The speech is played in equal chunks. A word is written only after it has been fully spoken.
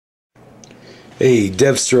Hey,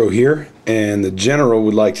 Devstro here, and the General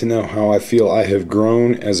would like to know how I feel I have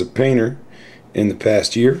grown as a painter in the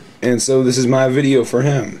past year, and so this is my video for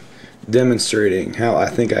him, demonstrating how I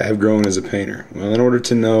think I have grown as a painter. Well, in order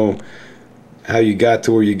to know how you got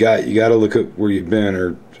to where you got to look at where you've been,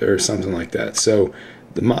 or something like that. So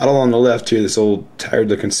the model on the left here, this old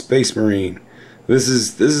tired-looking Space Marine, this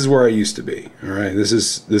is where I used to be. All right, this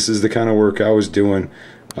is the kind of work I was doing.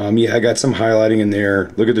 Yeah, I got some highlighting in there.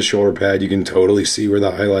 Look at the shoulder pad. You can totally see where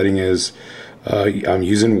the highlighting is. I'm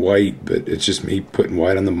using white, but it's just me putting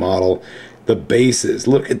white on the model. The bases,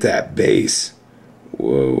 look at that base.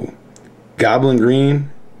 Whoa. Goblin green,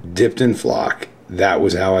 dipped in flock. That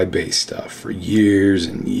was how I based stuff for years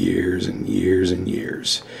and years and years and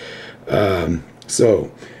years. So,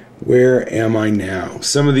 where am I now?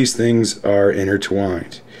 Some of these things are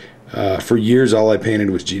intertwined. For years, all I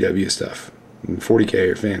painted was GW stuff.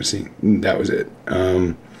 40K or fantasy, that was it.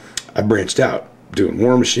 I branched out, doing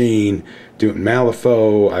War Machine, doing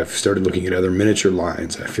Malifaux. I've started looking at other miniature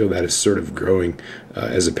lines. I feel that is sort of growing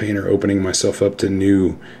as a painter, opening myself up to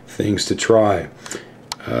new things to try.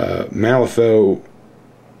 Malifaux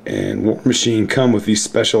and War Machine come with these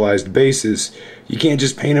specialized bases. You can't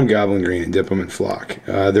just paint them goblin green and dip them in flock.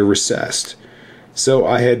 They're recessed. So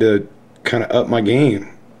I had to kind of up my game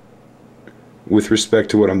with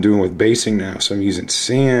respect to what I'm doing with basing now. So I'm using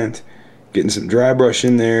sand, getting some dry brush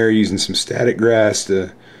in there, using some static grass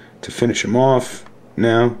to finish them off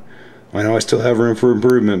now. I know I still have room for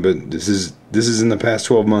improvement, but this is in the past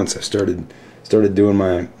 12 months I've started doing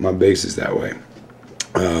my bases that way.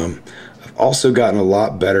 I've also gotten a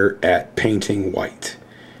lot better at painting white.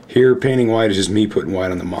 Here, painting white is just me putting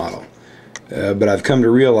white on the model. But I've come to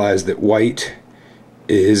realize that white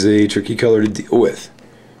is a tricky color to deal with,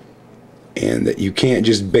 and that you can't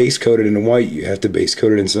just base coat it in white. You have to base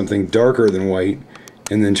coat it in something darker than white,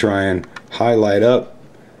 and then try and highlight up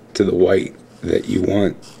to the white that you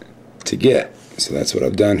want to get. So that's what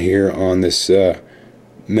I've done here on this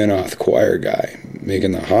Menoth Choir guy,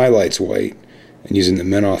 making the highlights white and using the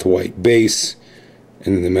Menoth white base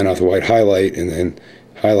and then the Menoth white highlight, and then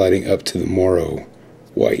highlighting up to the Morrow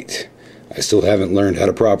white. I still haven't learned how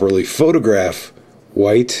to properly photograph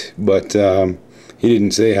white, but he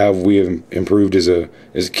didn't say how we have improved as a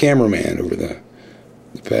cameraman over the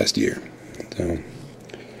past year. So,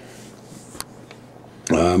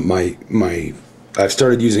 I've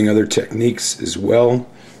started using other techniques as well.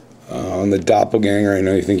 On the doppelganger, I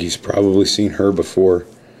know you think he's probably seen her before.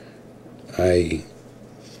 I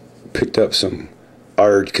picked up some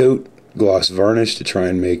Ard coat gloss varnish to try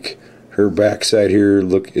and make her backside here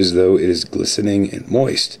look as though it is glistening and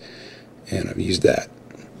moist, and I've used that.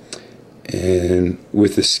 And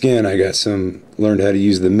with the skin, I learned how to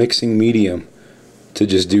use the mixing medium to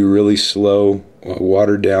just do really slow,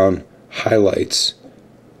 watered down highlights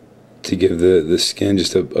to give the skin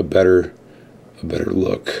just a better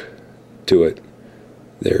look to it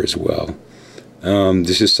there as well.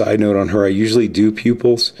 Just a side note on her, I usually do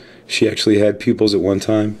pupils. She actually had pupils at one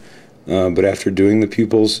time, but after doing the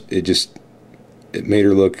pupils, it made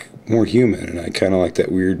her look more human, and I kind of like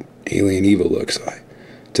that weird alien evil look, so I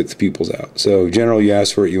took the pupils out. So, General, you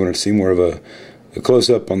asked for it. You wanted to see more of a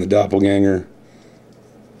close-up on the doppelganger.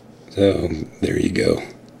 So, there you go.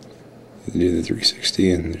 Do the 360,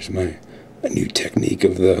 and there's my new technique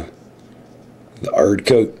of the Ard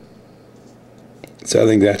coat. So I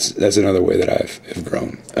think that's another way that I've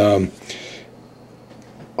grown.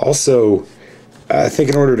 Also, I think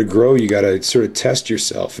in order to grow, you got to sort of test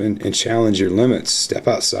yourself and challenge your limits. Step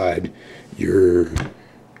outside your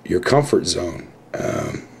comfort zone.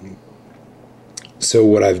 So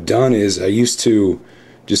what I've done is I used to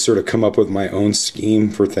just sort of come up with my own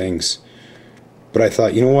scheme for things, but I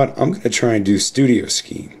thought, you know what, I'm going to try and do studio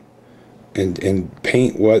scheme and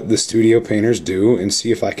paint what the studio painters do and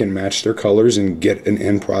see if I can match their colors and get an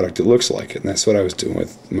end product that looks like it. And that's what I was doing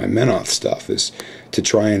with my Menoth stuff, is to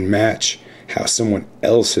try and match how someone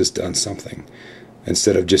else has done something,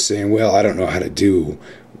 instead of just saying, well, I don't know how to do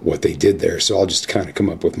what they did there, so I'll just kind of come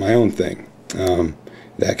up with my own thing.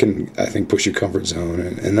 That can, I think, push your comfort zone.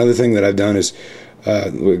 And another thing that I've done is,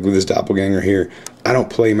 with this doppelganger here, I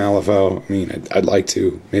don't play Malifaux. I mean, I'd like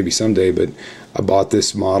to, maybe someday, but I bought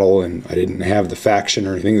this model and I didn't have the faction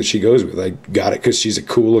or anything that she goes with. I got it because she's a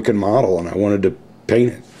cool looking model and I wanted to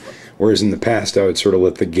paint it. Whereas in the past, I would sort of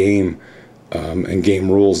let the game and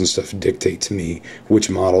game rules and stuff dictate to me which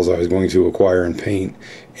models I was going to acquire and paint.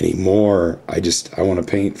 Anymore, I want to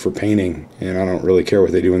paint for painting, and I don't really care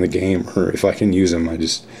what they do in the game or if I can use them. I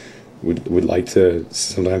just would like to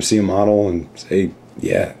sometimes see a model and say,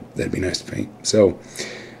 yeah, that'd be nice to paint. So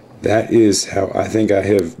that is how I think I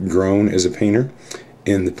have grown as a painter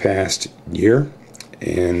in the past year.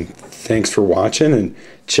 And thanks for watching, and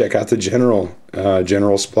check out the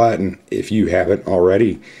Generalsplatton if you haven't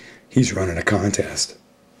already. He's running a contest.